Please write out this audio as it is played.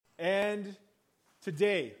And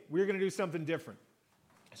today, we're going to do something different.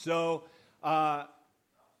 So,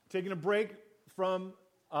 taking a break from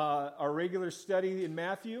our regular study in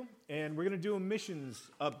Matthew, and we're going to do a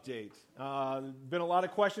missions update. Been a lot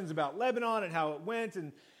of questions about Lebanon and how it went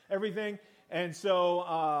and everything, and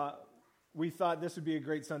so we thought this would be a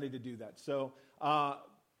great Sunday to do that. So,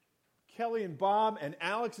 Kelly and Bob and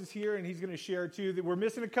Alex is here, and he's going to share too. We're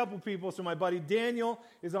missing a couple people, so my buddy Daniel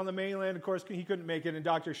is on the mainland. Of course, he couldn't make it, and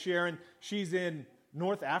Dr. Sharon, she's in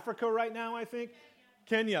North Africa right now, I think.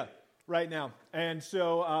 Kenya right now. And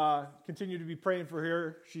so continue to be praying for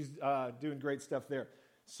her. She's doing great stuff there.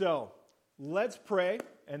 So let's pray,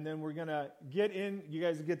 and then we're going to get in. You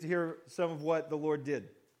guys get to hear some of what the Lord did.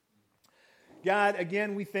 God,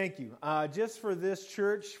 again, we thank you just for this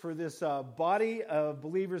church, for this body of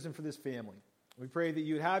believers, and for this family. We pray that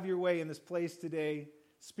you would have your way in this place today,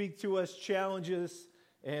 speak to us, challenge us,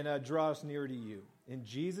 and draw us near to you. In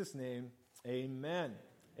Jesus' name, amen.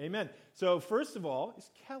 Amen. So first of all,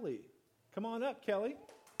 is Kelly. Come on up, Kelly.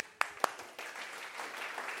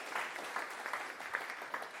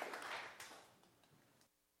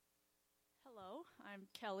 Hello, I'm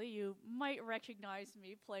Kelly. You might recognize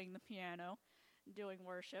me playing the piano, doing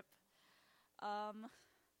worship.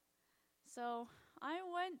 So I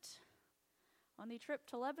went on the trip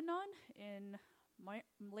to Lebanon in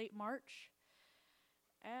late March,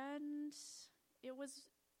 and it was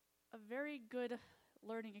a very good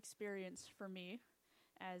learning experience for me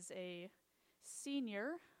as a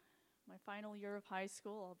senior. My final year of high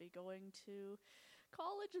school, I'll be going to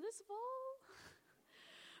college this fall,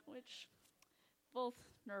 which both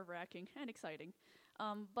nerve-wracking and exciting.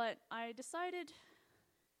 But I decided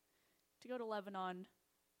to go to Lebanon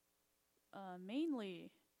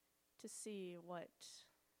mainly to see what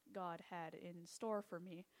God had in store for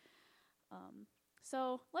me.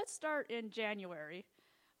 So let's start in January,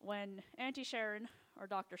 when Auntie Sharon, or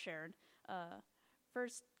Dr. Sharon,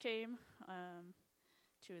 first came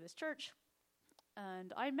to this church,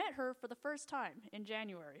 and I met her for the first time in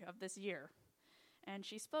January of this year. And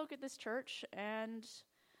she spoke at this church, and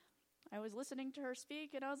I was listening to her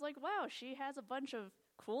speak, and I was like, wow, she has a bunch of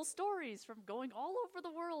cool stories from going all over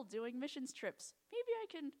the world doing missions trips. Maybe I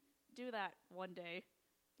can do that one day,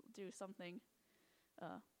 do something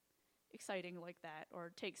exciting like that,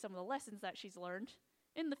 or take some of the lessons that she's learned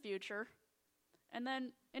in the future. And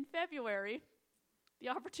then in February, the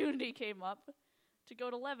opportunity came up to go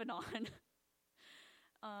to Lebanon.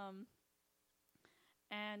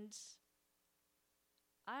 And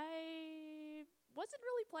I wasn't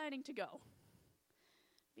really planning to go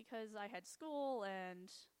because I had school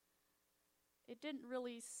and it didn't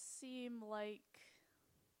really seem like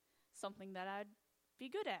something that I'd be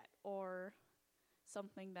good at or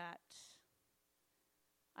something that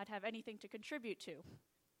I'd have anything to contribute to.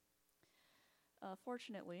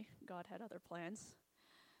 Fortunately, God had other plans.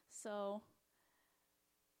 So,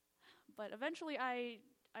 but eventually I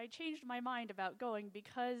changed my mind about going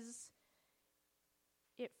because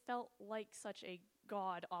it felt like such a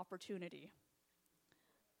God opportunity.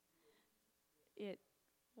 It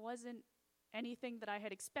wasn't anything that I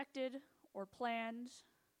had expected or planned,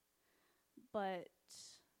 but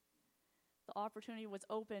the opportunity was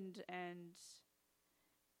opened and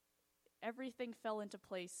everything fell into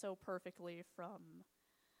place so perfectly, from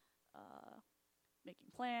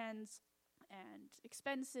making plans and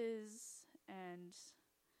expenses, and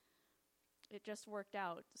it just worked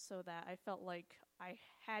out so that I felt like I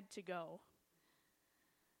had to go.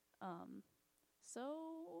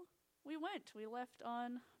 So we went. We left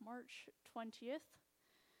on March 20th,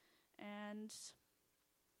 and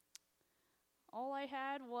all I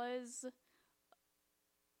had was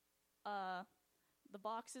the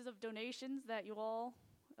boxes of donations that you all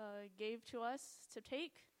gave to us to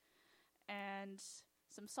take, and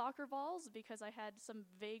some soccer balls because I had some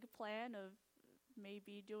vague plan of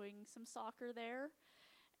maybe doing some soccer there,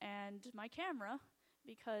 and my camera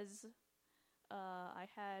because I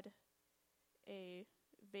had a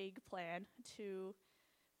vague plan to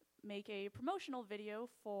make a promotional video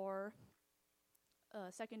for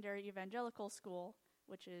a secondary evangelical school,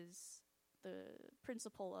 which is the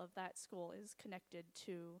principal of that school is connected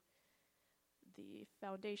to the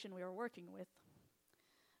foundation we were working with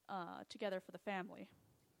Together for the Family.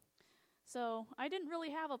 So I didn't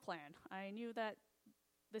really have a plan. I knew that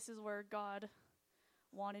this is where God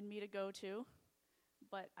wanted me to go to,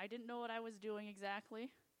 but I didn't know what I was doing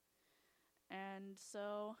exactly. And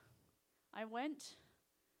so I went,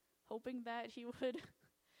 hoping that he would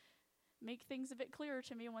make things a bit clearer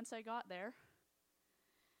to me once I got there.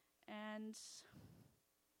 And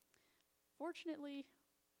fortunately,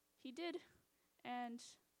 he did. And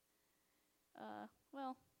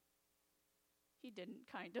well, he didn't,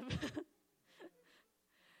 kind of.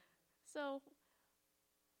 So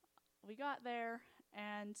we got there,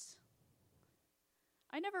 and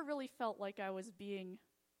I never really felt like I was being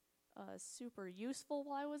super useful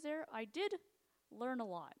while I was there. I did learn a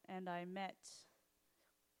lot, and I met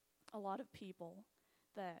a lot of people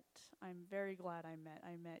that I'm very glad I met.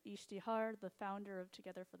 I met Ishtihar, the founder of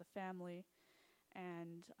Together for the Family,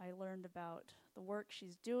 and I learned about the work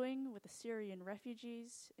she's doing with the Syrian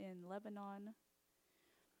refugees in Lebanon,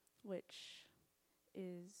 which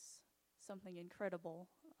is something incredible,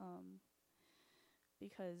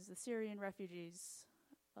 because the Syrian refugees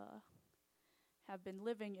have been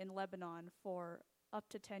living in Lebanon for up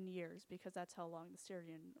to 10 years, because that's how long the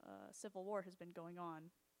Syrian civil war has been going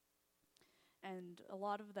on. And a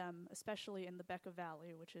lot of them, especially in the Bekaa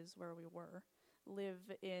Valley, which is where we were,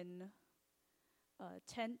 live in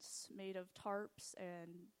tents made of tarps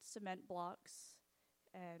and cement blocks,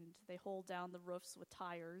 and they hold down the roofs with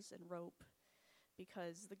tires and rope,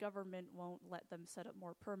 because the government won't let them set up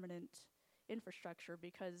more permanent infrastructure,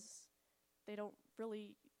 because they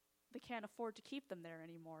can't afford to keep them there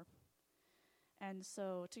anymore. And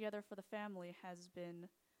so Together for the Family has been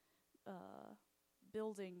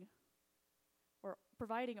building or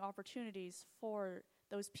providing opportunities for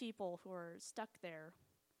those people who are stuck there,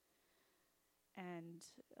 and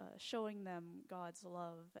showing them God's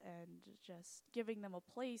love, and just giving them a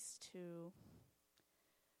place to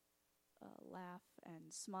laugh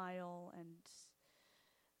and smile and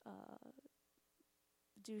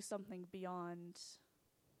do something beyond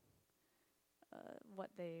what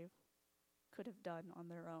they could have done on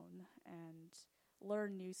their own, and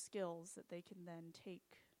learn new skills that they can then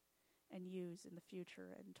take and use in the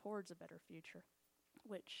future and towards a better future,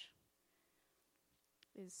 which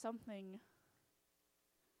is something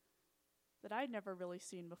that I'd never really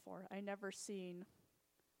seen before. I never seen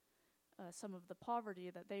some of the poverty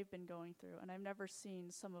that they've been going through, and I've never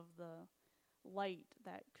seen some of the light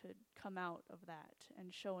that could come out of that,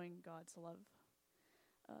 and showing God's love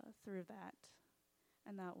through that.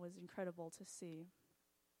 And that was incredible to see.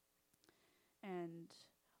 And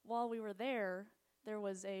while we were there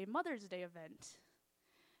was a Mother's Day event.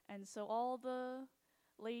 And so all the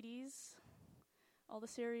ladies, all the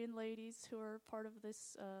Syrian ladies who are part of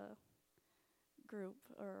this group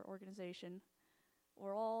or organization,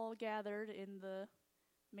 were all gathered in the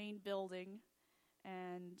main building,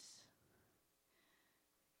 and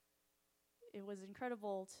it was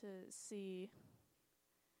incredible to see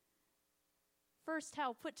first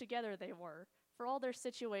how put together they were for all their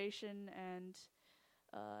situation and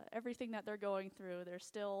everything that they're going through. They're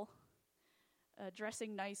still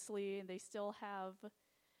dressing nicely, and they still have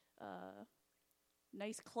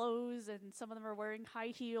nice clothes, and some of them are wearing high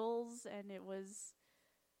heels, and it was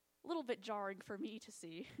a little bit jarring for me to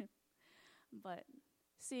see. But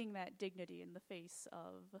seeing that dignity in the face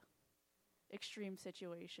of extreme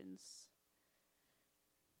situations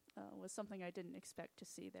was something I didn't expect to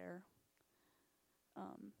see there.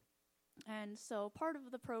 And so part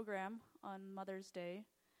of the program on Mother's Day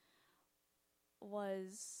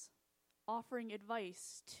was offering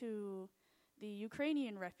advice to the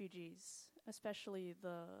Ukrainian refugees, especially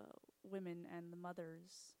the women and the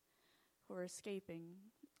mothers who are escaping.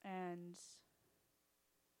 And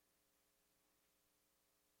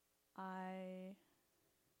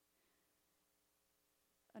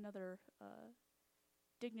another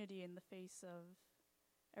dignity in the face of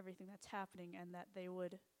everything that's happening, and that they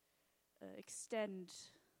would extend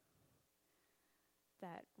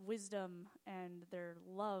that wisdom and their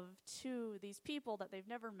love to these people that they've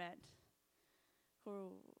never met,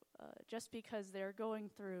 who just because they're going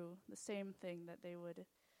through the same thing, that they would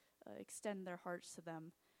extend their hearts to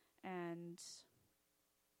them. And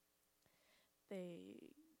they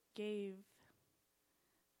gave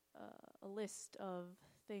a list of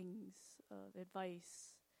things, of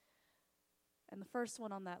advice. And the first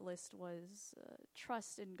one on that list was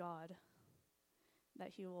trust in God,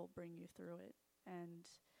 that He will bring you through it. And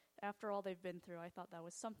after all they've been through, I thought that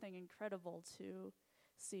was something incredible to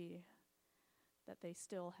see, that they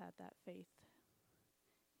still had that faith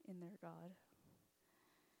in their God.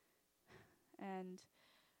 And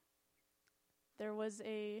there was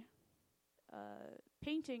a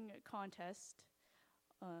painting contest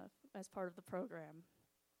as part of the program.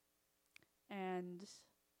 And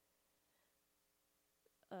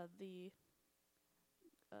the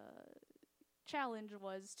challenge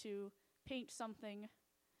was to paint something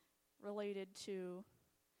related to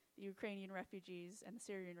the Ukrainian refugees and the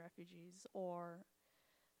Syrian refugees, or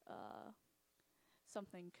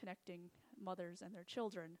something connecting mothers and their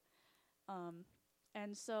children.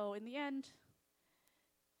 And so in the end,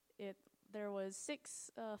 there was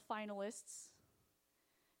 6 finalists,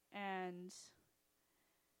 and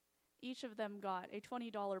each of them got a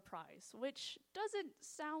 $20 prize, which doesn't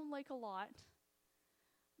sound like a lot,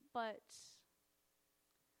 but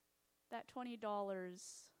that $20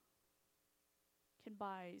 can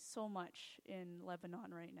buy so much in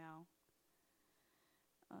Lebanon right now.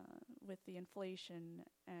 With the inflation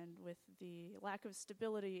and with the lack of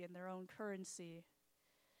stability in their own currency,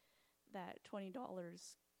 that $20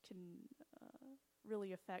 can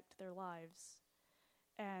really affect their lives.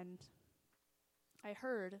 And I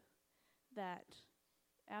heard that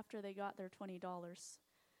after they got their $20,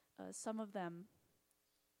 some of them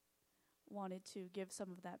wanted to give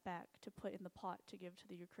some of that back to put in the pot to give to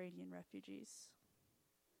the Ukrainian refugees.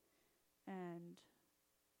 And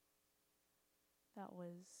that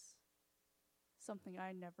was something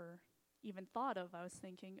I never even thought of. I was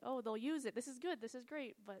thinking, oh, they'll use it. This is good. This is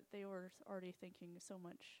great. But they were already thinking so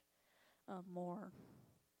much more.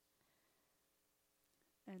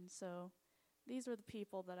 And so these were the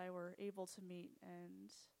people that I were able to meet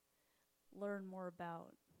and learn more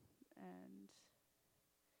about. And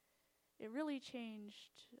it really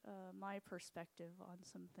changed my perspective on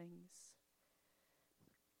some things.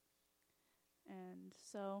 And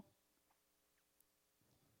so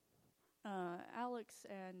Alex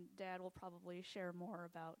and Dad will probably share more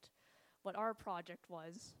about what our project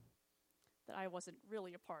was that I wasn't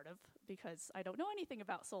really a part of because I don't know anything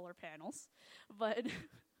about solar panels. But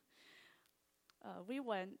we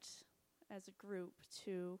went as a group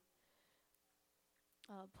to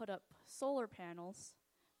put up solar panels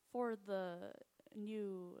for the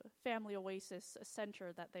new Family Oasis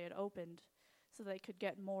Center that they had opened so they could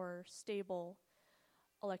get more stable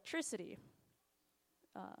electricity.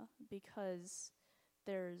 Because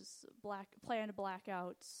there's planned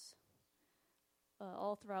blackouts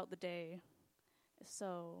all throughout the day.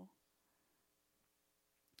 So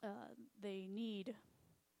they need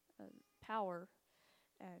power,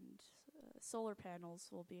 and solar panels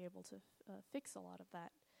will be able to fix a lot of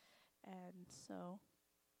that. And so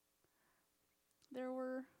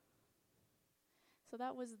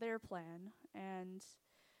that was their plan. And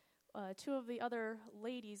 2 of the other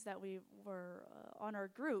ladies that we were on our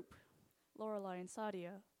group, Lorelei and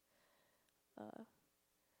Sadia,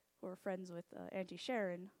 who were friends with Auntie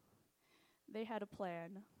Sharon, they had a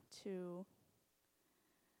plan to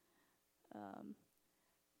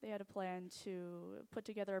put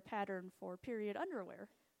together a pattern for period underwear,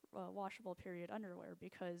 washable period underwear,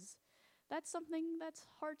 because that's something that's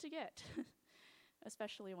hard to get,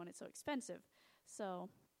 especially when it's so expensive. So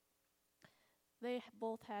they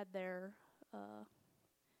both had their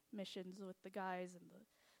missions with the guys and the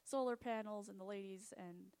solar panels and the ladies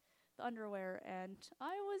and the underwear, and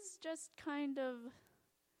I was just kind of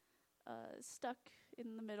stuck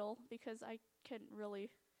in the middle because I couldn't really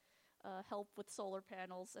help with solar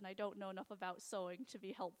panels, and I don't know enough about sewing to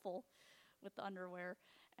be helpful with the underwear.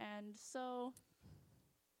 And so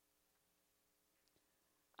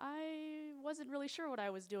I wasn't really sure what I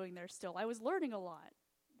was doing there still. I was learning a lot,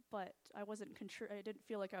 but I didn't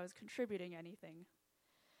feel like I was contributing anything.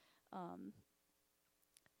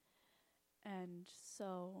 And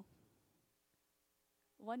so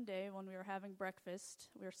one day when we were having breakfast,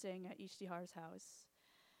 we were staying at Ishtihar's house,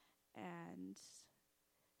 and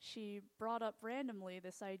she brought up randomly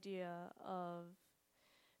this idea of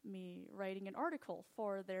me writing an article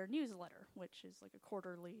for their newsletter, which is like a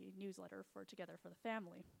quarterly newsletter for Together for the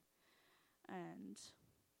Family. And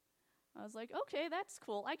I was like, okay, that's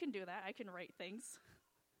cool. I can do that. I can write things.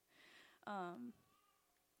 And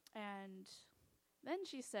then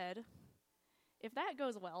she said, if that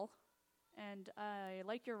goes well, and I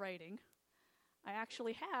like your writing, I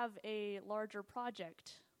actually have a larger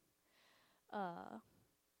project that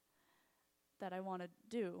I want to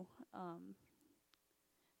do.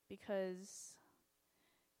 Because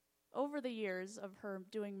over the years of her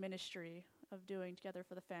doing ministry, of doing Together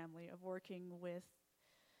for the Family, of working with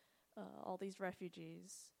all these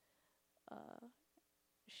refugees,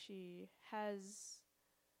 she has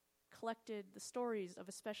collected the stories of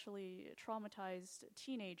especially traumatized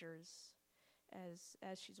teenagers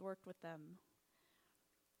as she's worked with them.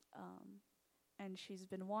 And she's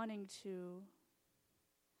been wanting to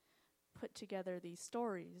put together these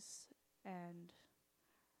stories and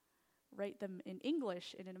write them in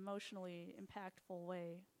English in an emotionally impactful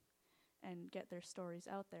way and get their stories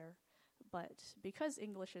out there. But because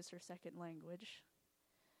English is her second language,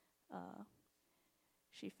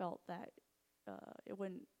 she felt that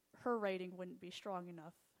her writing wouldn't be strong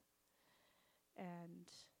enough. And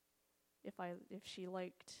if she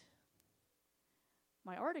liked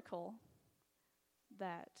my article,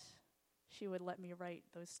 that she would let me write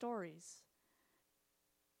those stories.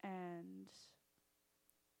 And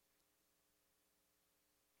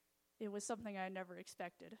it was something I never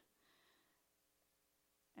expected.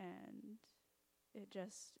 And it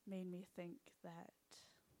just made me think that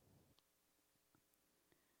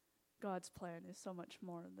God's plan is so much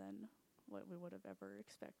more than what we would have ever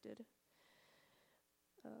expected.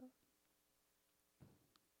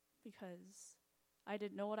 Because I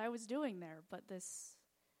didn't know what I was doing there, but this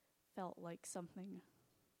felt like something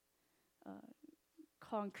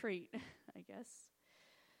concrete, I guess.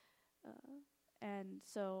 And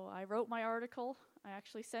so I wrote my article. I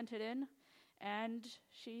actually sent it in, and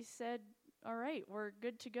she said, all right, we're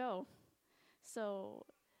good to go. So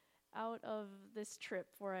out of this trip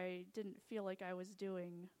where I didn't feel like I was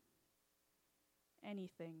doing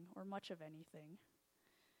anything or much of anything,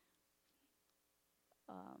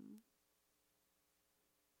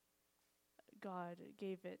 God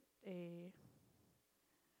gave it a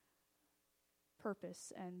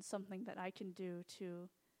purpose and something that I can do to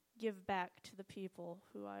give back to the people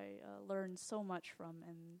who I learned so much from,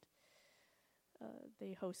 and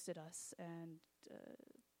they hosted us and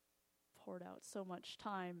poured out so much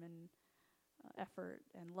time and effort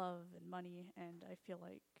and love and money, and I feel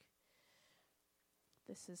like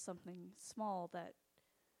this is something small that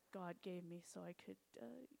God gave me so I could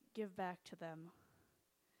give back to them.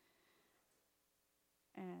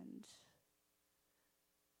 And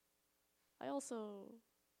I also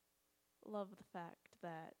love the fact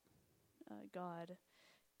that God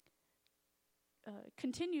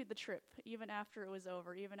continued the trip even after it was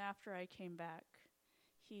over, even after I came back.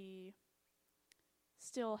 He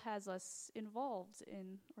still has us involved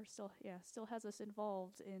in, still has us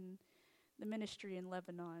involved in the ministry in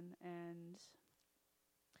Lebanon, and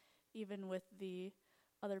even with the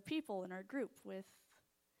other people in our group, with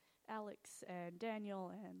Alex and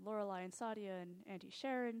Daniel and Lorelei and Sadia and Auntie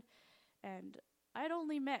Sharon. And I'd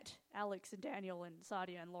only met Alex and Daniel and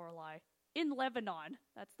Sadia and Lorelei in Lebanon.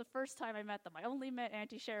 That's the first time I met them. I only met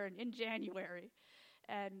Auntie Sharon in January.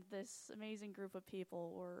 And this amazing group of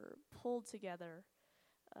people were pulled together.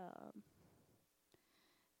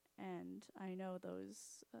 And I know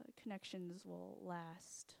those connections will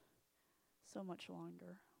last so much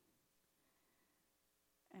longer.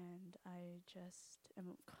 And I just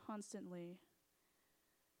am constantly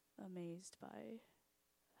amazed by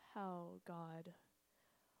how God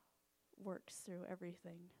works through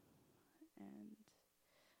everything. And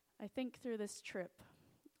I think through this trip,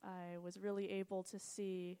 I was really able to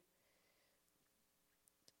see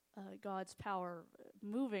God's power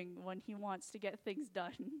moving when he wants to get things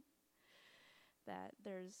done. That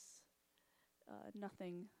there's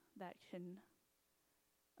nothing that can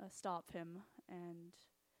stop him, and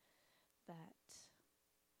that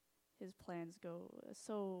his plans go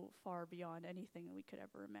so far beyond anything that we could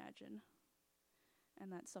ever imagine.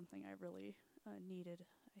 And that's something I really needed,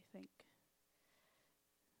 I think,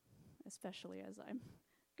 especially as I'm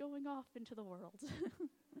going off into the world.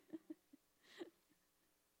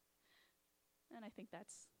 And I think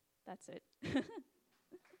that's it.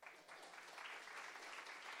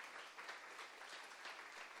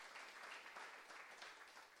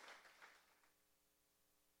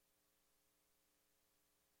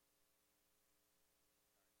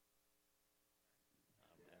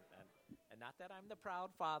 And not that I'm the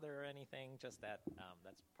proud father or anything, just that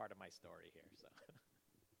that's part of my story here. So,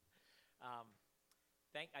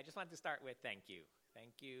 I just wanted to start with thank you.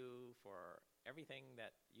 Thank you for everything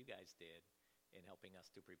that you guys did in helping us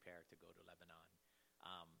to prepare to go to Lebanon.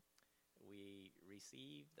 We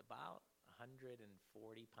received about 140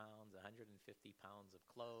 pounds, 150 pounds of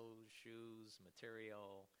clothes, shoes,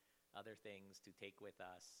 material, other things to take with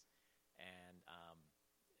us. And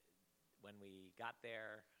when we got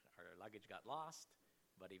there, our luggage got lost,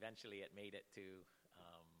 but eventually it made it to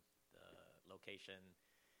the location,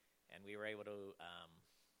 and we were able to,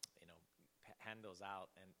 hand those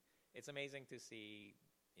out. And it's amazing to see,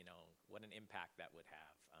 what an impact that would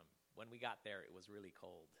have. When we got there, it was really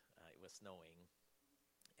cold. It was snowing,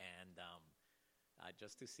 and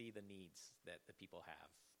just to see the needs that the people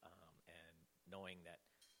have, and knowing that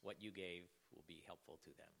what you gave will be helpful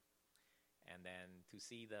to them. And then to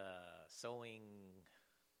see the sewing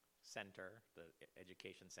center, the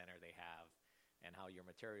education center they have, and how your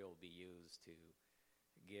material will be used to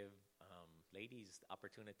give ladies the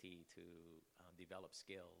opportunity to develop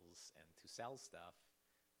skills and to sell stuff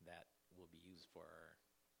that will be used for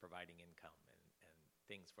providing income and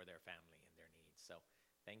things for their family and their needs. So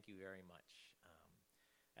thank you very much.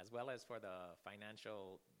 As well as for the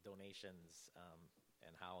financial donations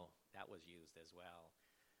and how that was used as well.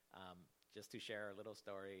 just to share a little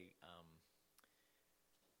story.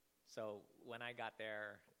 So when I got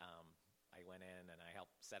there, I went in and I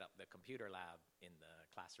helped set up the computer lab in the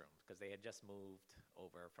classroom because they had just moved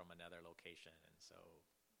over from another location, and so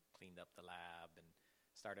cleaned up the lab and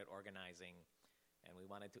started organizing. And we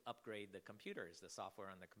wanted to upgrade the computers, the software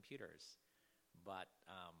on the computers. But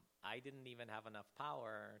I didn't even have enough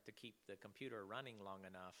power to keep the computer running long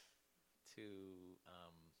enough to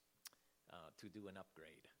do an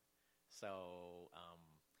upgrade. So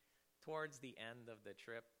towards the end of the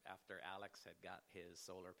trip, after Alex had got his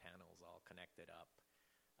solar panels all connected up,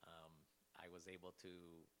 I was able to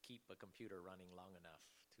keep a computer running long enough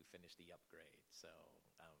to finish the upgrade. So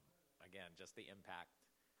again, just the impact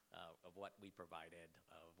of what we provided,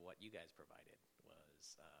 of what you guys provided,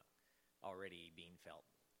 was already being felt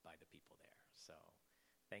by the people there. So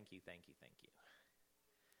thank you, thank you, thank you.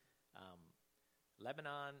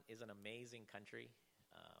 Lebanon is an amazing country,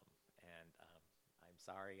 and I'm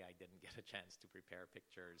sorry I didn't get a chance to prepare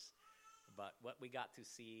pictures, but what we got to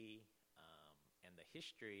see and the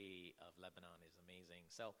history of Lebanon is amazing.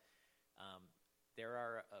 So there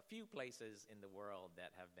are a few places in the world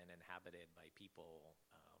that have been inhabited by people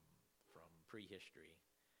from prehistory,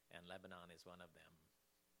 and Lebanon is one of them.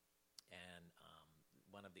 And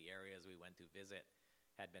one of the areas we went to visit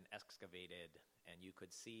had been excavated, and you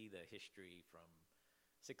could see the history from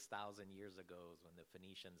 6,000 years ago when the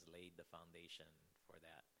Phoenicians laid the foundation for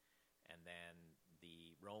that. And then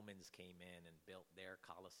the Romans came in and built their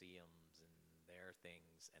colosseums and their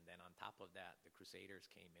things. And then on top of that, the Crusaders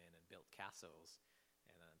came in and built castles.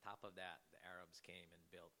 And on top of that, the Arabs came and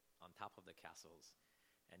built on top of the castles.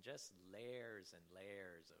 And just layers and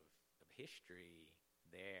layers of history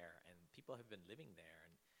there. And people have been living there.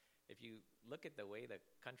 And if you look at the way the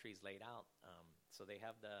country's laid out, so they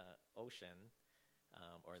have the ocean,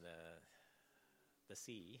 or the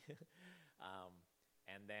sea,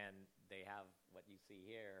 and then they have what you see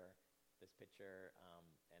here, this picture,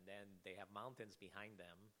 and then they have mountains behind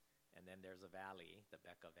them, and then there's a valley, the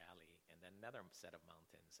Bekaa Valley, and then another set of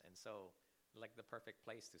mountains. And so, like the perfect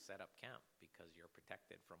place to set up camp because you're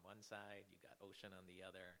protected from one side, you got ocean on the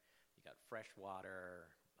other, you got fresh water,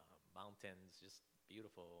 mountains, just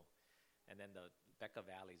beautiful, and then the Bekaa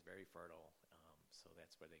Valley is very fertile, so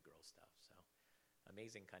that's where they grow stuff. So.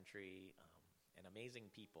 Amazing country, and amazing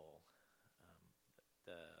people.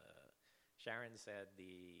 Sharon said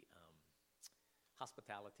the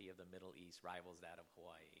hospitality of the Middle East rivals that of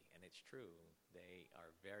Hawaii, and it's true. They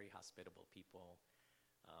are very hospitable people.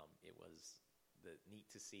 It was neat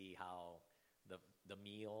to see how the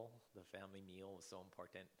meal, the family meal, was so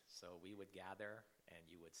important. So we would gather, and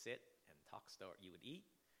you would sit and talk. You would eat,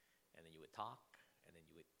 and then you would talk, and then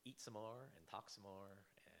you would eat some more and talk some more.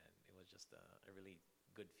 It was just a really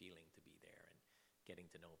good feeling to be there and getting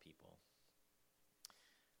to know people.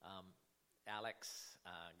 Alex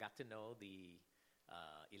got to know the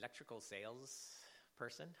electrical sales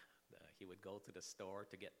person. He would go to the store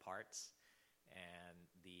to get parts, and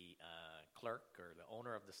the clerk or the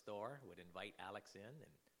owner of the store would invite Alex in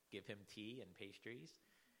and give him tea and pastries.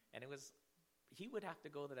 And he would have to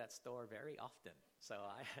go to that store very often. So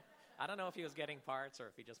I don't know if he was getting parts or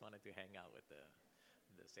if he just wanted to hang out with the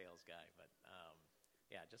sales guy, but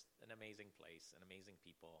yeah, just an amazing place, and amazing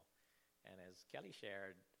people. And as Kelly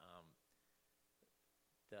shared,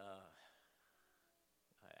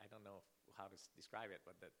 I don't know how to describe it,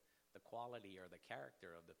 but the quality or the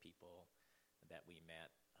character of the people that we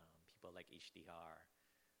met, people like Ishtihar,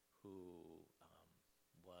 who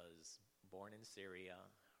was born in Syria,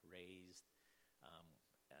 raised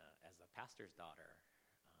as a pastor's daughter,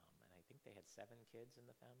 and I think they had 7 kids in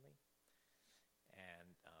the family.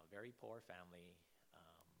 And very poor family,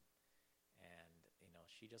 and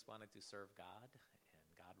she just wanted to serve God, and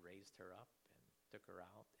God raised her up and took her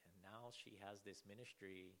out, and now she has this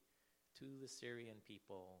ministry to the Syrian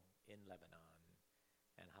people in Lebanon,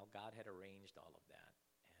 and how God had arranged all of that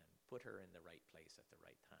and put her in the right place at the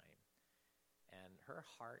right time. And her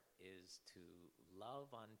heart is to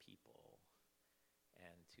love on people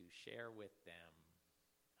and to share with them.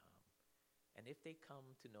 And if they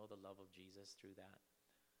come to know the love of Jesus through that,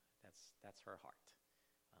 that's her heart.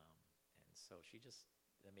 And so she's just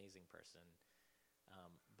an amazing person.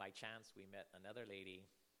 By chance, we met another lady,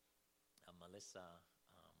 Melissa,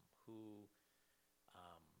 who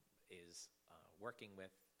is working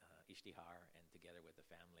with Ishtihar and together with the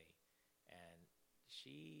family. And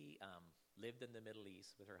she lived in the Middle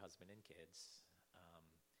East with her husband and kids.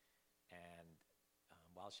 And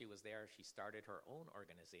while she was there, she started her own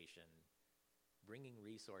organization bringing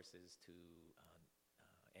resources to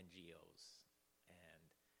NGOs. And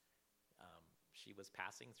she was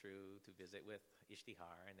passing through to visit with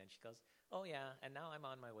Ishtihar, and then she goes, "Oh yeah, and now I'm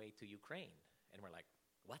on my way to Ukraine." And we're like,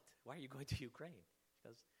 "What? Why are you going to Ukraine?" She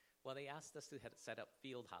goes, "Well, they asked us to set up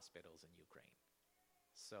field hospitals in Ukraine.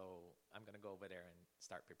 So I'm going to go over there and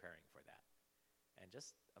start preparing for that." And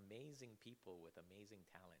just amazing people with amazing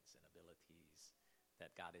talents and abilities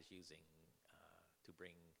that God is using to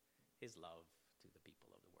bring his love to the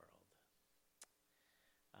people of the world.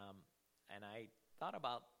 And I thought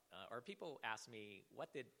about, or people ask me,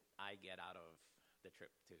 what did I get out of the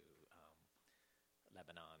trip to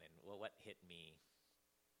Lebanon, and what hit me?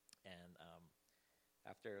 And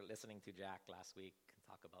after listening to Jack last week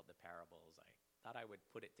talk about the parables, I thought I would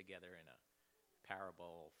put it together in a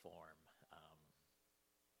parable form.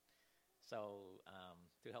 So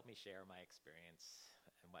to help me share my experience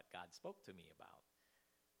and what God spoke to me about.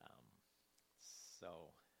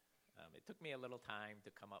 It took me a little time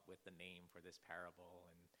to come up with the name for this parable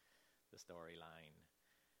and the storyline.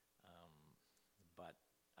 But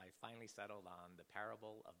I finally settled on the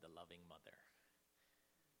parable of the loving mother.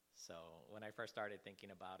 So when I first started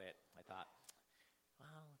thinking about it, I thought,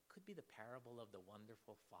 well, it could be the parable of the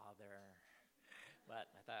wonderful father.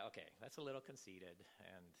 But I thought, okay, that's a little conceited.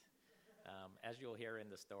 And as you'll hear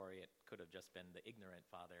in the story, it could have just been the ignorant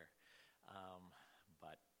father.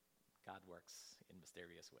 But God works in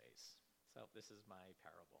mysterious ways. So this is my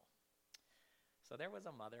parable. So there is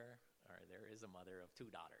a mother of 2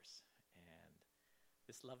 daughters. And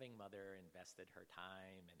this loving mother invested her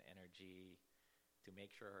time and energy to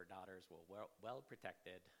make sure her daughters were well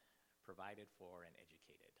protected, provided for, and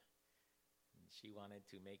educated. And she wanted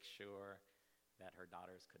to make sure that her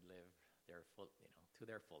daughters could live to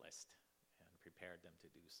their fullest, and prepared them to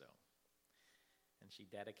do so. And she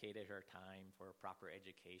dedicated her time for proper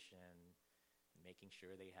education, making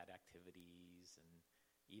sure they had activities, and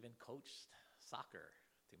even coached soccer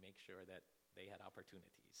to make sure that they had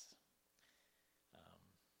opportunities.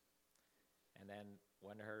 And then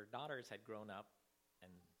when her daughters had grown up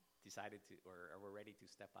and decided to, or were ready to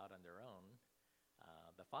step out on their own,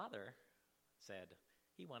 the father said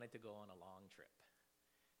he wanted to go on a long trip.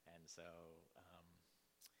 And so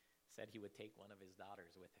said he would take one of his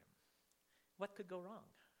daughters with him. What could go wrong?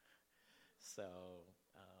 So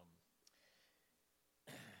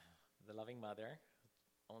the loving mother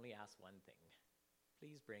only asked one thing: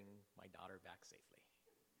 please bring my daughter back safely.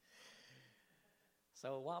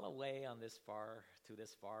 So while away on this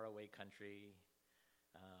faraway country,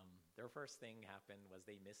 their first thing happened was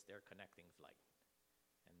they missed their connecting flight.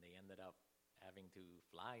 And they ended up having to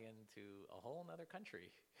fly into a whole other country,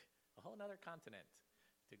 a whole other continent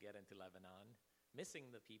to get into Lebanon, missing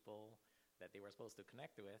the people that they were supposed to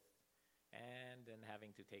connect with, and then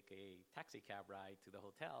having to take a taxi cab ride to the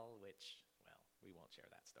hotel, which, well, we won't share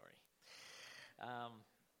that story.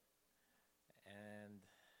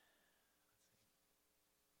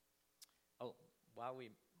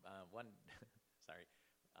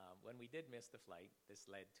 When we did miss the flight, this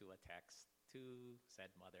led to a text to said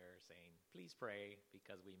mother saying, please pray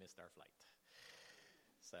because we missed our flight.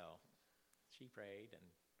 So she prayed, and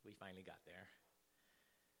we finally got there.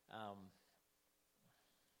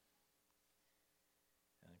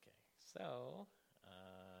 So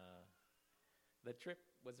the trip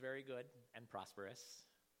was very good and prosperous,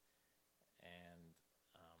 and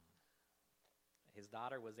his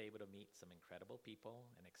daughter was able to meet some incredible people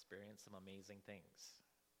and experience some amazing things.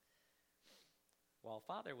 While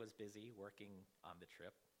father was busy working on the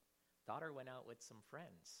trip, daughter went out with some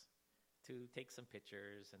friends to take some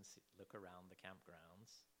pictures and look around the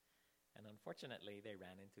campgrounds. And unfortunately, they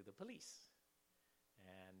ran into the police.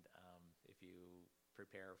 And if you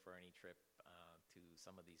prepare for any trip to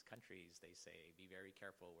some of these countries, they say, be very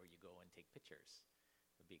careful where you go and take pictures,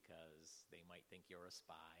 because they might think you're a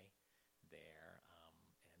spy there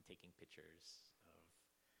and taking pictures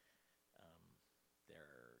of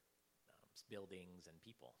their buildings and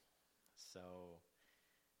people. So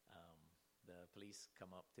the police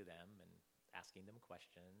come up to them and asking them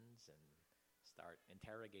questions and start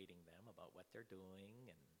interrogating them about what they're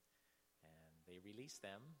doing, and they release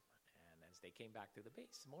them. And as they came back to the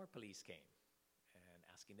base, more police came and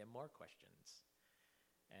asking them more questions.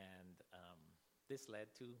 And this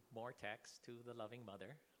led to more texts to the loving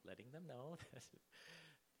mother, letting them know that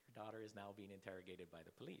your daughter is now being interrogated by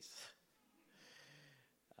the police.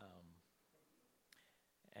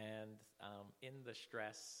 And in the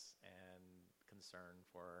stress and concern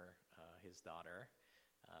for his daughter,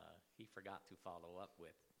 he forgot to follow up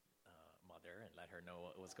with mother and let her know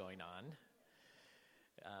what was going on,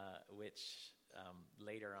 which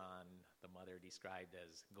later on the mother described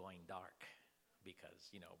as going dark, because,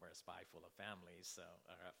 we're a spy full of families,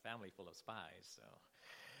 or a family full of spies.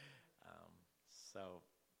 Um, so,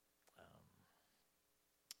 um,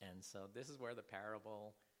 so this is where the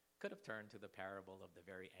parable could have turned to the parable of the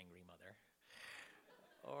very angry mother,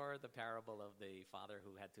 or the parable of the father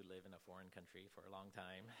who had to live in a foreign country for a long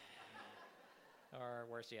time, or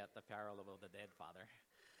worse yet, the parable of the dead father.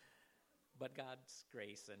 But God's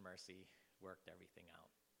grace and mercy worked everything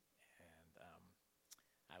out. And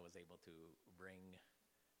I was able to bring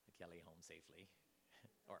Kelly home safely,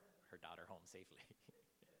 or her daughter home safely.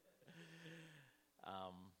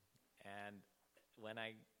 And when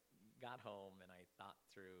I got home and I thought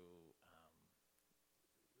through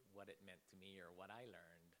what it meant to me, or what I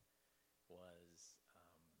learned, was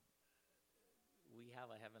we have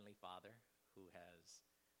a Heavenly Father who has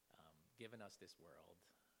given us this world,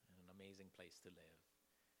 an amazing place to live,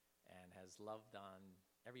 and has loved on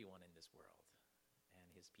everyone in this world and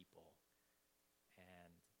his people.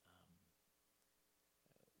 And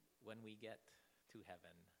when we get to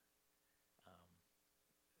heaven,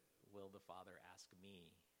 will the Father ask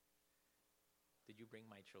me, did you bring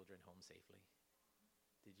my children home safely?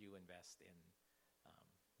 Did you invest in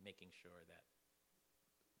making sure that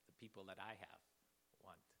the people that I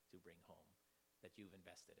want to bring home, that you've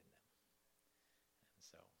invested in them? And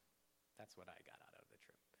so that's what I got out of the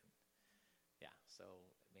trip. And so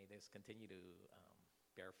may this continue to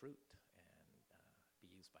bear fruit and be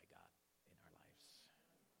used by God in our lives.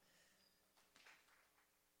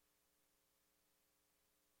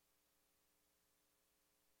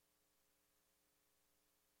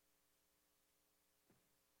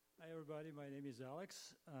 Hi, everybody. My name is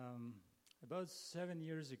Alex. About 7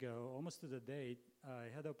 years ago, almost to the date, I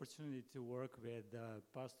had the opportunity to work with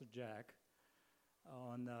Pastor Jack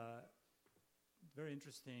on a very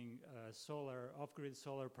interesting off-grid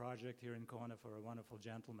solar project here in Kona for a wonderful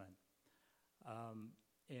gentleman.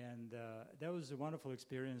 And that was a wonderful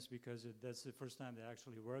experience because that's the first time that I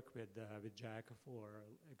actually worked with Jack for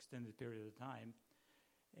an extended period of time.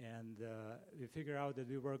 And we figured out that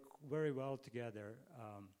we work very well together.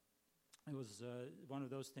 It was one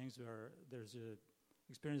of those things where there's an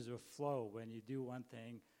experience of flow when you do one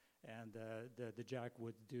thing and the Jack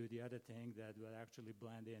would do the other thing that would actually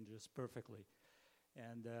blend in just perfectly.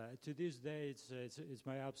 And to this day, it's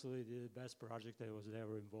my absolutely best project that was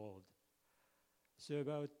ever involved. So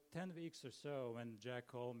about 10 weeks or so, when Jack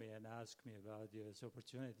called me and asked me about this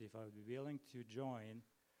opportunity, if I would be willing to join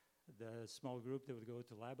the small group that would go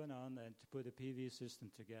to Lebanon and to put a PV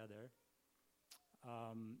system together.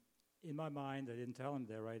 In my mind, I didn't tell him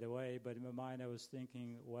that right away, but in my mind I was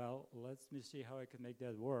thinking, well, let me see how I can make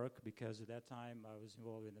that work, because at that time I was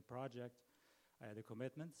involved in the project. I had the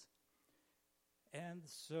commitments. And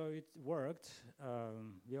so it worked.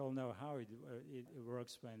 We all know how it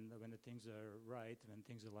works when the things are right, when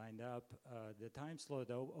things are lined up. The time slot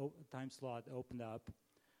opened up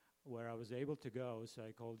where I was able to go, so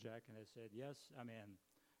I called Jack and I said, yes, I'm in.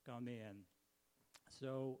 Count me in.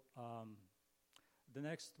 So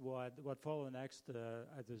what followed next,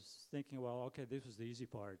 I was thinking, well, okay, this was the easy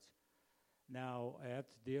part. Now I have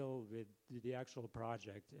to deal with the actual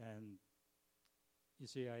project. And you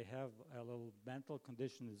see, I have a little mental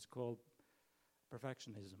condition that's called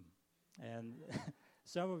perfectionism. And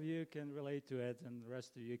some of you can relate to it, and the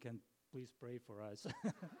rest of you can please pray for us.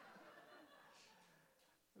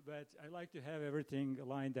 But I like to have everything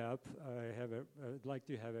lined up. I'd like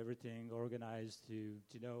to have everything organized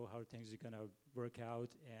to know how things are going to work out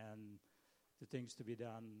and the things to be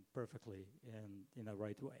done perfectly and in the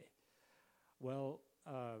right way. Well,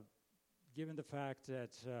 given the fact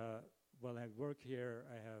that while I work here,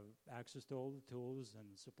 I have access to all the tools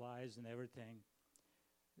and supplies and everything.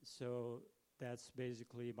 So that's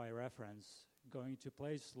basically my reference. Going to a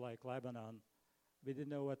place like Lebanon, we didn't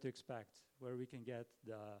know what to expect, where we can get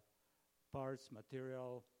the parts,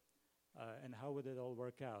 material, and how would it all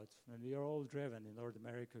work out. And we are all driven in North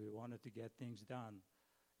America. We wanted to get things done.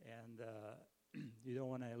 And you don't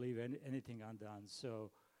want to leave anything undone.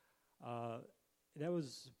 So that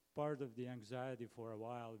was part of the anxiety for a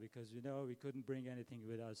while, because we couldn't bring anything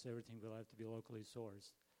with us. Everything will have to be locally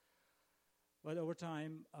sourced. But over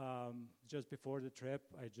time, just before the trip,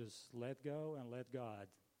 I just let go and let God.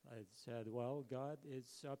 I said, well, God,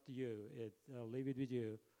 it's up to you. I'll leave it with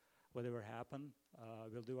you. Whatever happens,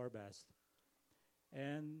 we'll do our best.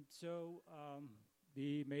 And so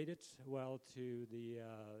we made it well to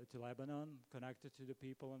Lebanon, connected to the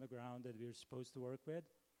people on the ground that we were supposed to work with,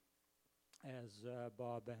 as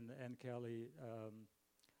Bob and Kelly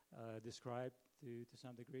described to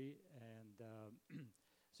some degree. And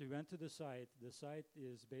so we went to the site. The site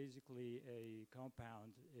is basically a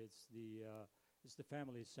compound. It's the It's the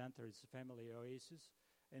family center. It's a family oasis,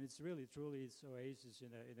 and it's really, truly, it's oasis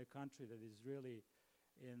in a country that is really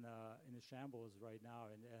in a shambles right now,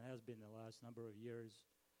 and has been the last number of years.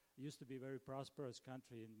 It used to be a very prosperous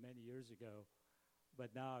country many years ago,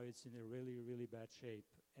 but now it's in a really, really bad shape.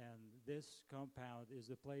 And this compound is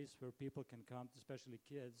the place where people can come, especially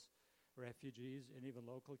kids, refugees, and even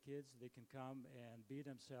local kids. They can come and be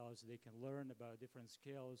themselves. They can learn about different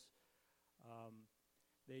skills.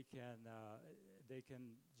 They can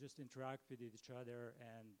just interact with each other,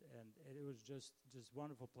 and it was just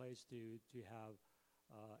wonderful place to have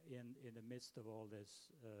in the midst of all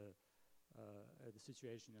this the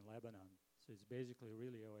situation in Lebanon. So it's basically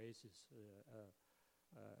really oasis,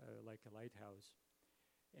 like a lighthouse.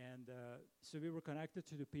 And so we were connected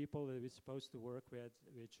to the people that we're supposed to work with,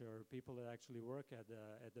 which are people that actually work at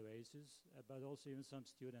the oasis, but also even some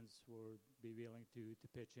students who would be willing to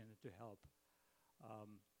pitch in to help.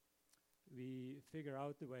 We figure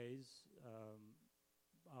out the ways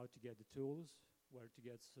how to get the tools, where to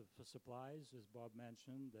get supplies, as Bob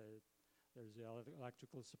mentioned. There's the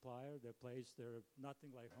electrical supplier. They're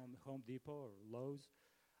nothing like Home Depot or Lowe's.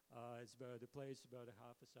 It's about a place about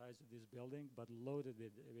half the size of this building, but loaded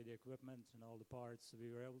with the equipment and all the parts. So we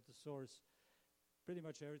were able to source pretty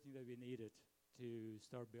much everything that we needed to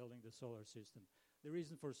start building the solar system. The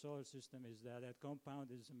reason for solar system is that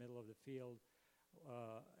compound is in the middle of the field,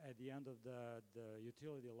 at the end of the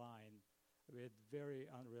utility line, with very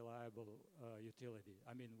unreliable utility.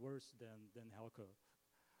 I mean, worse than Helco.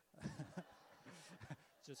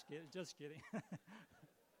 Just kidding.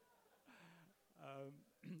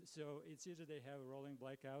 So it's either they have rolling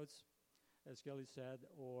blackouts, as Kelly said,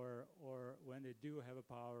 or when they do have a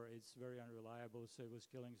power, it's very unreliable, so it was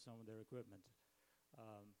killing some of their equipment.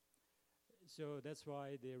 So that's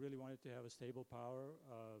why they really wanted to have a stable power.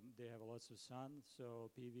 They have lots of sun,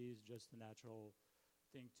 so PV is just a natural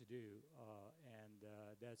thing to do, and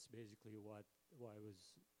that's basically why I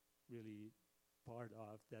was really part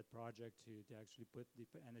of that project to actually put the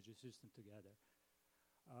energy system together.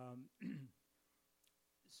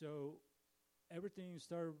 So everything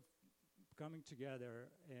started coming together,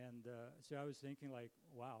 and so I was thinking, like,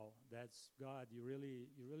 wow, that's God. You really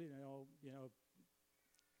know.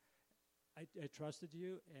 I trusted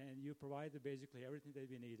you, and you provided basically everything that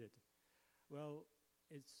we needed. Well,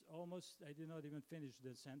 it's almost, I did not even finish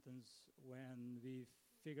the sentence when we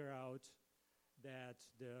figure out that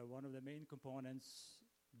one of the main components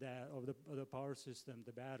of the power system,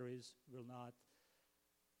 the batteries, will not.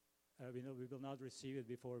 We will not receive it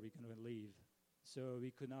before we can leave. So we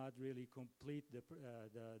could not really complete the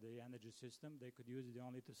energy system. They could use it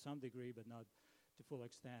only to some degree, but not to full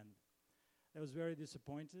extent. I was very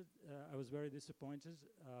disappointed.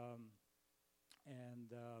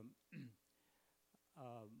 And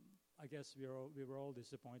I guess we were all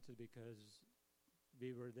disappointed because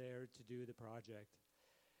we were there to do the project.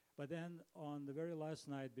 But then on the very last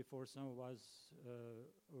night before some of us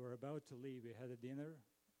were about to leave, we had a dinner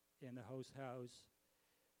in the host house,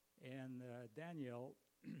 and Daniel,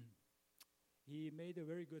 he made a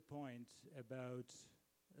very good point about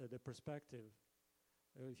the perspective.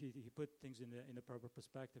 He put things in the proper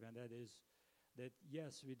perspective, and that is that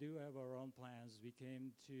yes, we do have our own plans. We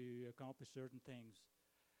came to accomplish certain things,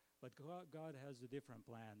 but God has a different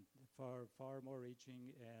plan, far more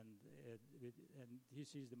reaching, and He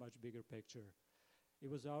sees the much bigger picture. It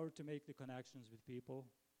was ours to make the connections with people,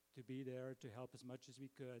 to be there to help as much as we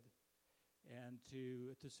could, and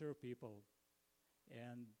to serve people,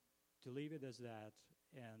 and to leave it as that.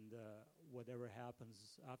 And whatever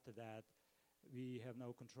happens after that, we have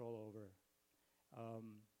no control over.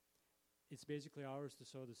 It's basically ours to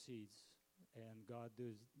sow the seeds, and God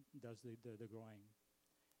does the growing.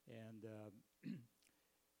 And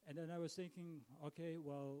and then I was thinking, okay,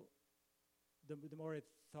 well, the more I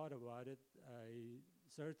thought about it, I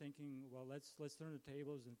started thinking, well, let's turn the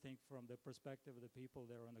tables and think from the perspective of the people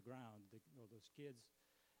that are on the ground, those kids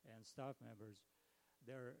and staff members.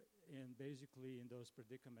 They're basically in those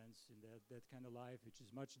predicaments, in that kind of life, which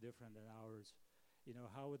is much different than ours. You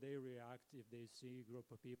know, how would they react if they see a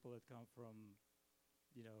group of people that come from,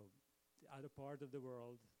 the other part of the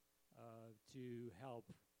world to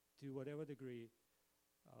help, to whatever degree,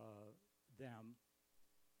 them,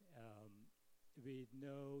 with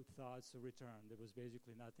no thoughts of return. There was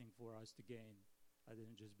basically nothing for us to gain other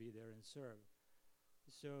than just be there and serve.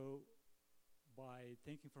 So by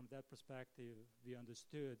thinking from that perspective, we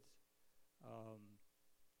understood,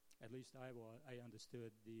 at least I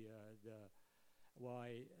understood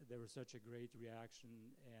why there was such a great reaction,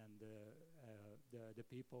 and the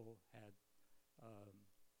people had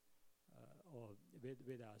or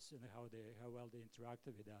with us, and how well they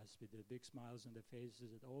interacted with us, with the big smiles on their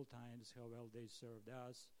faces at all times, how well they served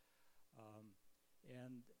us,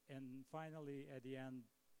 and finally at the end,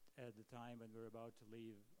 at the time when we were about to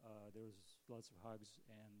leave, there was lots of hugs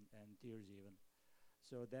and tears even.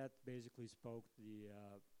 So that basically spoke the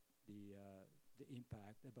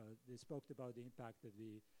impact about. They spoke about the impact that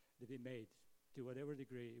we made. To whatever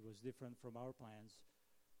degree, it was different from our plans,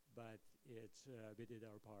 but we did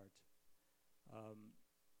our part.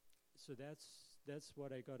 So that's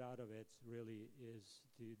what I got out of it. Really, is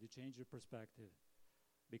to change your perspective,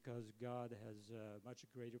 because God has a much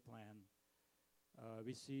greater plan.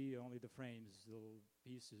 We see only the frames, little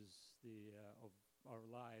pieces of our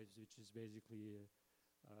lives, which is basically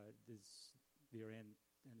this we're in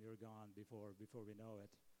and we're gone before we know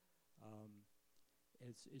it.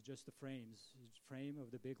 It's just the frames. It's frame of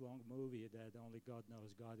the big long movie that only God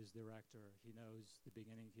knows. God is director. He knows the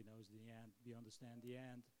beginning. He knows the end. We understand the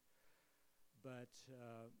end, but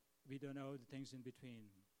we don't know the things in between.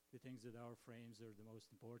 The things that our frames are the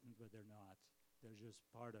most important, but they're not. They're just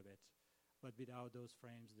part of it. But without those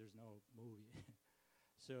frames, there's no movie.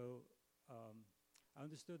 So I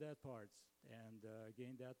understood that part and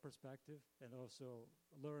gained that perspective, and also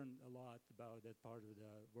learned a lot about that part of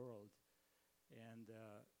the world. And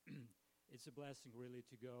it's a blessing, really,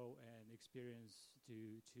 to go and experience,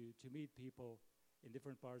 to meet people in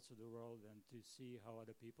different parts of the world and to see how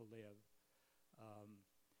other people live.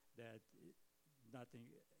 That nothing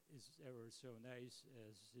is ever so nice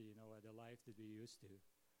as, the life that we used to.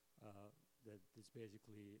 That is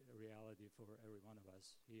basically a reality for every one of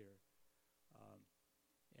us here.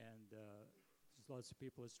 And lots of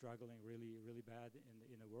people are struggling really, really bad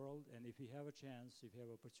in the world. And if you have a chance, if you have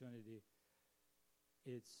opportunity,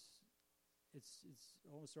 it's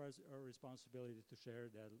almost our responsibility to share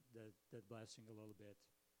that blessing a little bit,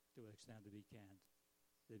 to the extent that we can.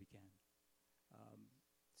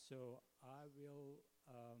 So I will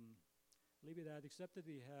leave it at, except that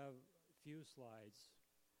we have a few slides.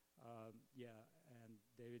 And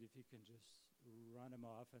David, if you can just run them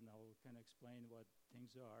off, and I'll kind of explain what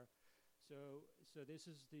things are. So this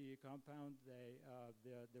is the compound.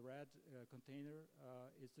 The red container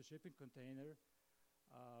is the shipping container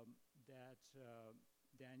that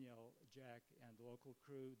Daniel, Jack, and the local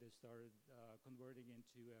crew, they started converting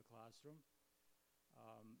into a classroom.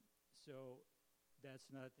 So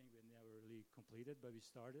that's another thing we never really completed, but we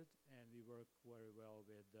started, and we work very well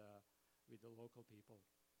with the local people.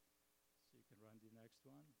 So you can run the next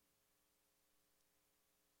one.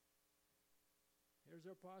 Here's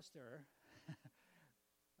our poster,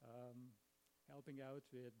 helping out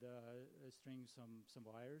with string some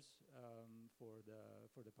wires for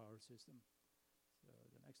the power system. So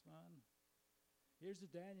the next one. Here's the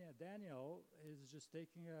Daniel. Daniel is just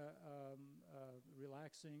taking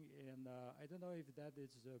relaxing in. I don't know if that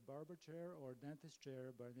is a barber chair or dentist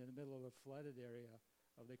chair, but in the middle of a flooded area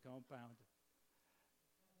of the compound.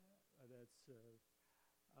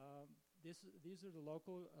 These are the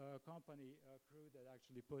local company crew that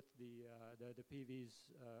actually put the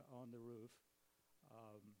PVs on the roof,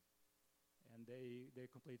 and they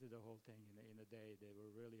completed the whole thing in a day. They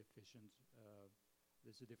were really efficient.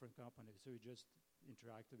 This is a different company, so we just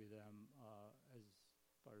interacted with them as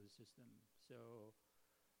part of the system. So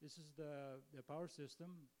this is the power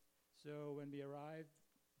system. So when we arrived,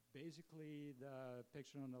 basically the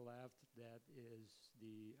picture on the left, that is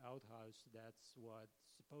the outhouse. That's what's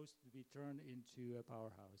supposed to be turned into a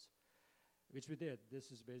powerhouse, which we did.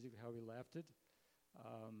 This is basically how we left it.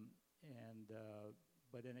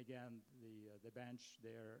 But then again, the bench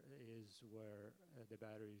there is where the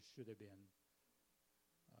batteries should have been.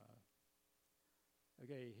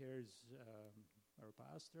 Okay, here's our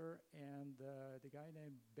pastor and the guy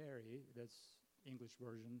named Barry. That's English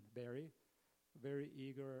version, Barry. Very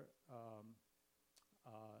eager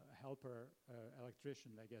helper,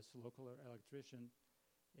 electrician, I guess, local electrician.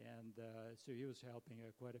 And so he was helping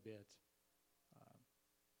quite a bit.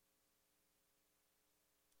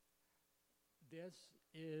 This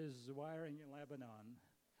is wiring in Lebanon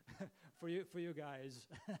for you guys.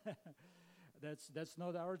 That's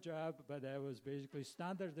not our job, but that was basically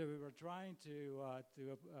standard that we were trying to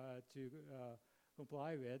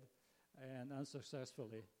comply with, and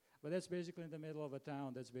unsuccessfully. But that's basically in the middle of a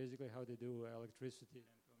town. That's basically how they do electricity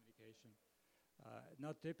and communication.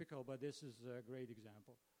 Not typical, but this is a great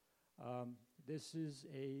example. This is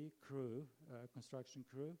a crew, construction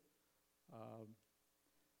crew.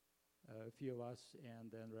 A few of us,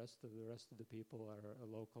 and then the rest of the people are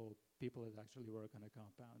local people that actually work on a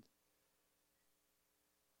compound.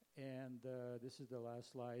 And this is the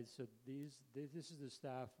last slide. So this is the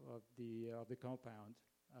staff of the compound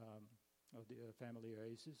of the family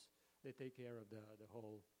Oasis. They take care of the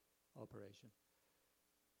whole operation.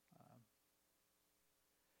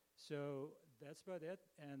 So that's about it.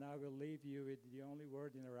 And I will leave you with the only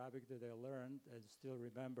word in Arabic that I learned and still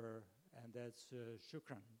remember, and that's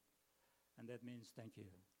shukran, and that means thank you.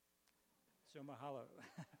 So mahalo.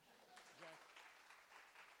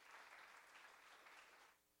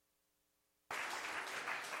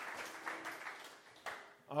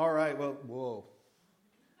 All right, well, whoa.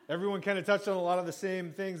 Everyone kind of touched on a lot of the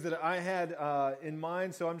same things that I had in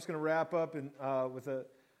mind, so I'm just going to wrap up with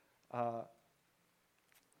a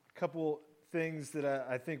couple things that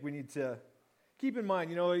I think we need to keep in mind.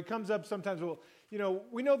 You know, it comes up sometimes, well, you know,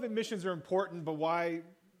 we know that missions are important, but why,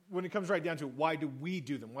 when it comes right down to it, why do we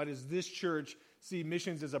do them? Why does this church see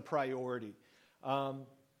missions as a priority?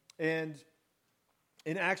 And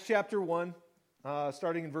in Acts chapter 1,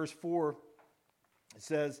 starting in verse 4, it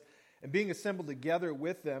says, "And being assembled together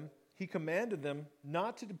with them, he commanded them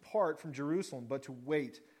not to depart from Jerusalem, but to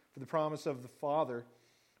wait for the promise of the Father,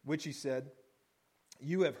 which he said,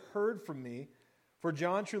 'You have heard from me, for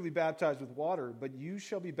John truly baptized with water, but you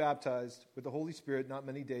shall be baptized with the Holy Spirit not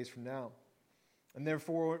many days from now.' And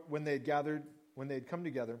therefore, when they had come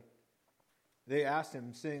together, they asked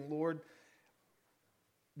him, saying, 'Lord,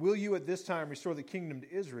 will you at this time restore the kingdom to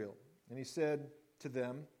Israel?' And he said to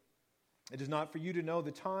them, 'It is not for you to know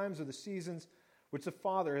the times or the seasons which the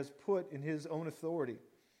Father has put in his own authority.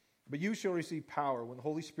 But you shall receive power when the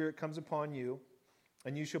Holy Spirit comes upon you,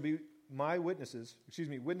 and you shall be my witnesses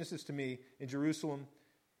to me in Jerusalem,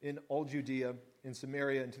 in all Judea, in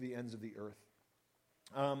Samaria, and to the ends of the earth.'"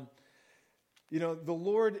 You know, the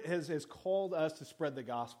Lord has called us to spread the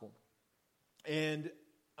gospel. And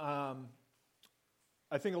I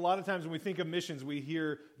think a lot of times when we think of missions, we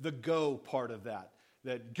hear the go part of that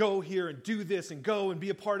go here and do this and go and be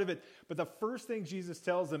a part of it. But the first thing Jesus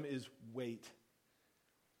tells them is wait.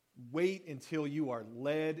 Wait until you are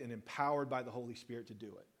led and empowered by the Holy Spirit to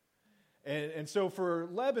do it. And so for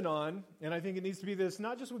Lebanon, and I think it needs to be this,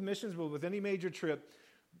 not just with missions, but with any major trip,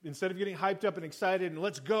 instead of getting hyped up and excited and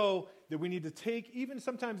let's go, that we need to take, even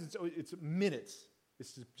sometimes it's minutes.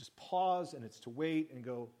 It's to just pause and it's to wait and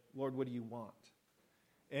go, "Lord, what do you want?"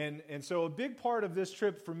 And so a big part of this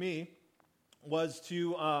trip for me was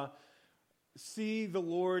to see the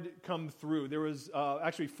Lord come through. There was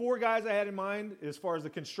actually 4 guys I had in mind as far as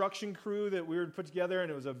the construction crew that we were to put together,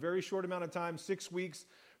 and it was a very short amount of time, 6 weeks,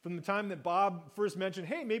 from the time that Bob first mentioned,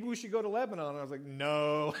 "Hey, maybe we should go to Lebanon." And I was like,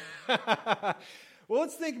 "No." Well,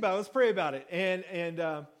 let's think about it. Let's pray about it.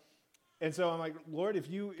 And so I'm like, "Lord, if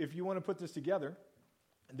you want to put this together,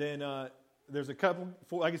 then there's a couple,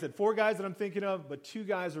 like I said, 4 guys that I'm thinking of, but 2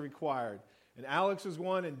 guys are required. And Alex was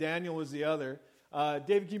one, and Daniel was the other.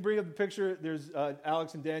 David, can you bring up the picture? There's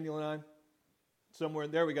Alex and Daniel and I somewhere.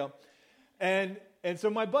 There we go. And so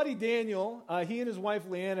my buddy Daniel, he and his wife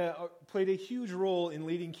Leanna played a huge role in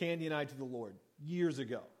leading Candy and I to the Lord years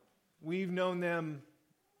ago. We've known them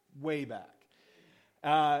way back.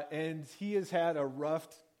 And he has had a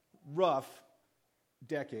rough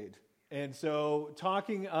decade. And so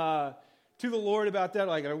talking to the Lord about that,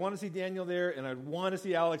 like, I want to see Daniel there, and I want to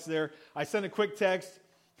see Alex there. I sent a quick text.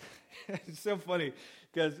 It's so funny,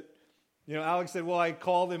 because, you know, Alex said, well, I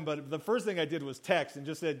called him, but the first thing I did was text and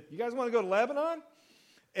just said, "You guys want to go to Lebanon?"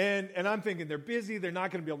 And I'm thinking, they're busy, they're not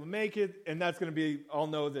going to be able to make it, and that's going to be, I'll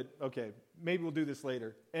know that, okay, maybe we'll do this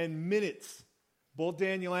later. And minutes, both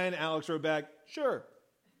Daniel and Alex wrote back, "Sure."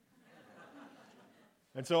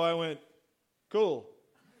 And so I went, cool.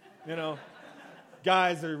 You know,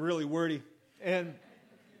 guys are really wordy.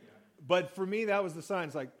 But for me, that was the sign.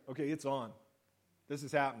 It's like, okay, it's on. This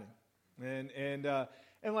is happening.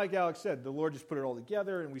 And like Alex said, the Lord just put it all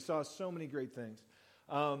together, and we saw so many great things.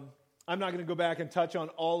 I'm not going to go back and touch on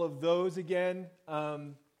all of those again,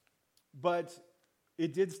 but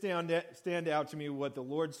it did stand out to me what the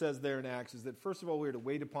Lord says there in Acts is that, first of all, we're to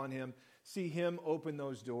wait upon him, see him open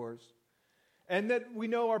those doors, and that we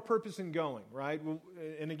know our purpose in going, right?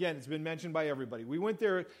 And again, it's been mentioned by everybody. We went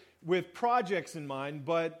there with projects in mind,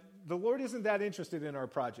 but the Lord isn't that interested in our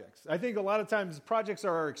projects. I think a lot of times projects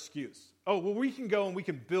are our excuse. Oh, well, we can go and we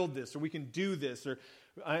can build this, or we can do this,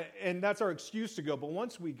 and that's our excuse to go. But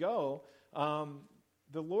once we go,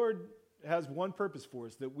 the Lord has one purpose for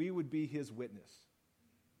us, that we would be his witness.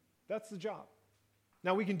 That's the job.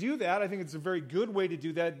 Now, we can do that. I think it's a very good way to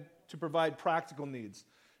do that, to provide practical needs,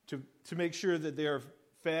 to make sure that they are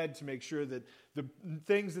fed, to make sure that the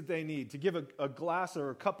things that they need, to give a glass or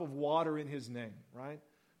a cup of water in his name, right?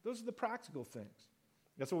 Those are the practical things.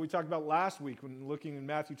 That's what we talked about last week when looking in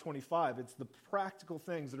Matthew 25. It's the practical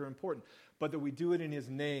things that are important, but that we do it in his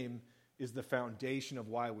name is the foundation of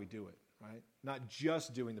why we do it, right? Not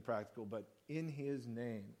just doing the practical, but in his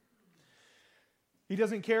name. He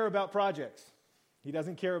doesn't care about projects. He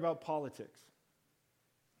doesn't care about politics.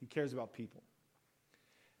 He cares about people.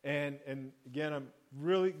 And again, I'm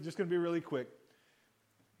really just going to be really quick.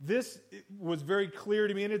 This was very clear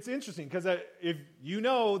to me, and it's interesting because if you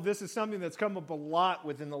know, this is something that's come up a lot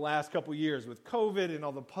within the last couple years with COVID and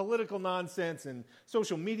all the political nonsense and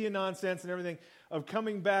social media nonsense and everything, of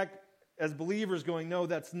coming back as believers going, no,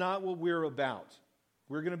 that's not what we're about.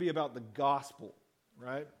 We're going to be about the gospel,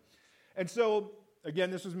 right? And so, again,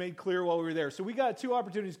 this was made clear while we were there. So we got two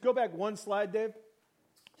opportunities. Go back one slide, Dave,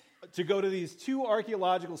 to go to these two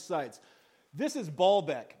archaeological sites. This is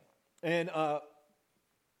Baalbek, and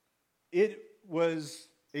it was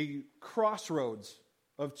a crossroads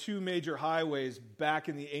of two major highways back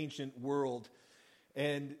in the ancient world.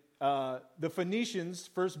 And the Phoenicians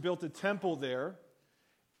first built a temple there,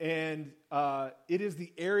 and it is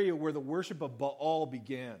the area where the worship of Baal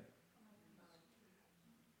began.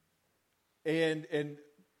 And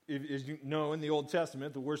as you know, in the Old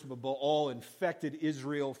Testament, the worship of Baal infected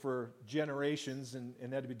Israel for generations and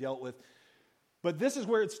had to be dealt with. But this is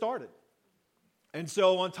where it started. And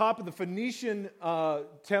so on top of the Phoenician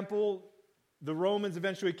temple, the Romans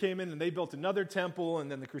eventually came in and they built another temple,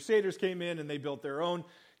 and then the Crusaders came in and they built their own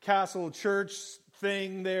castle church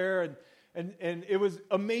thing there. And it was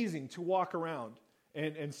amazing to walk around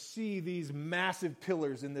and see these massive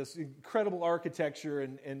pillars and this incredible architecture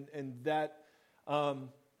and that. And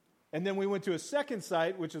then we went to a second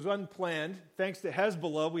site, which was unplanned. Thanks to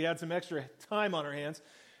Hezbollah, we had some extra time on our hands.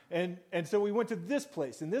 And so we went to this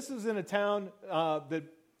place, and this is in a town that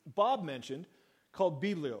Bob mentioned called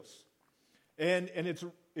Byblos. And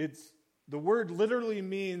it's the word literally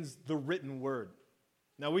means the written word.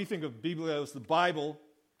 Now we think of Byblos, the Bible,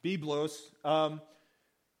 Byblos,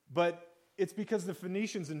 but it's because the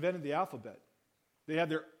Phoenicians invented the alphabet.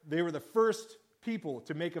 They were the first people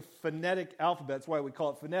to make a phonetic alphabet. That's why we call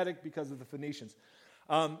it phonetic, because of the Phoenicians.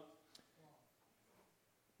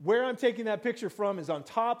 Where I'm taking that picture from is on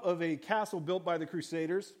top of a castle built by the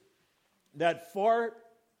Crusaders. That far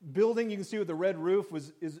building you can see with the red roof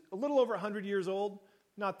is a little over 100 years old,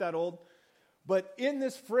 not that old. But in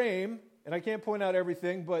this frame, and I can't point out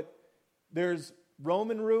everything, but there's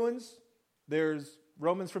Roman ruins, there's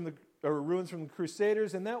ruins from the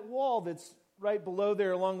Crusaders, and that wall that's right below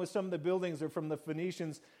there, along with some of the buildings, are from the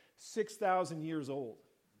Phoenicians, 6,000 years old.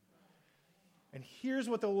 And here's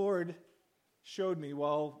what the Lord showed me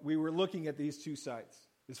while we were looking at these two sites.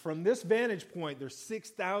 Is from this vantage point, there's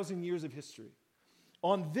 6,000 years of history.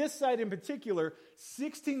 On this site in particular,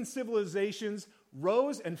 16 civilizations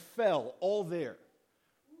rose and fell, all there.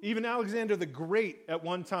 Even Alexander the Great at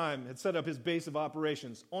one time had set up his base of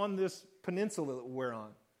operations on this peninsula that we're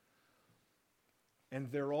on.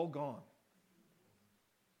 And they're all gone.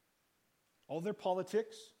 All their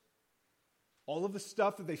politics, all of the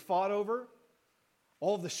stuff that they fought over,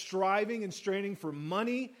 all of the striving and straining for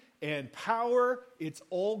money and power, it's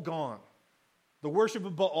all gone. The worship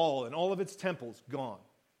of Baal and all of its temples, gone.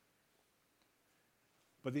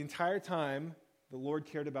 But the entire time, the Lord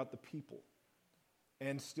cared about the people,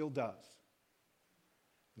 and still does.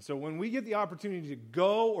 And so when we get the opportunity to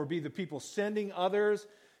go or be the people sending others,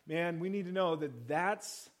 man, we need to know that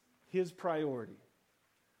that's his priority.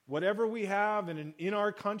 Whatever we have in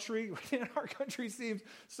our country seems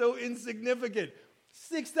so insignificant.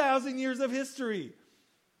 6,000 years of history.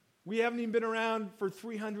 We haven't even been around for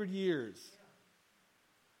 300 years.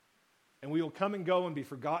 And we will come and go and be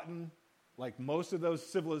forgotten like most of those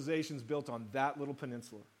civilizations built on that little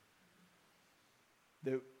peninsula.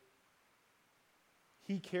 That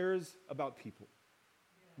he cares about people.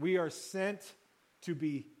 We are sent to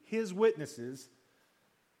be his witnesses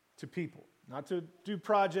to people. Not to do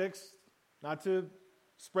projects, not to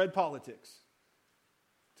spread politics.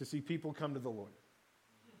 To see people come to the Lord.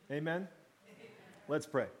 Amen? Let's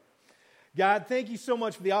pray. God, thank you so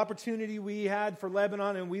much for the opportunity we had for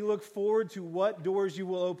Lebanon, and we look forward to what doors you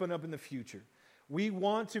will open up in the future. We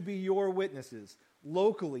want to be your witnesses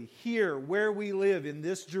locally, here, where we live, in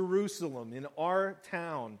this Jerusalem, in our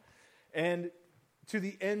town, and to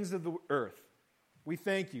the ends of the earth. We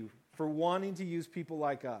thank you for wanting to use people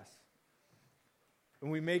like us.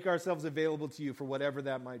 And we make ourselves available to you for whatever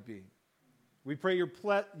that might be. We pray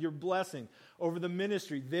your blessing over the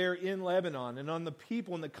ministry there in Lebanon and on the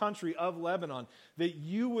people in the country of Lebanon, that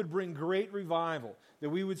you would bring great revival,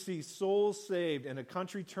 that we would see souls saved and a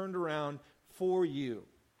country turned around for you.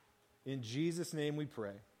 In Jesus' name we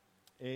pray.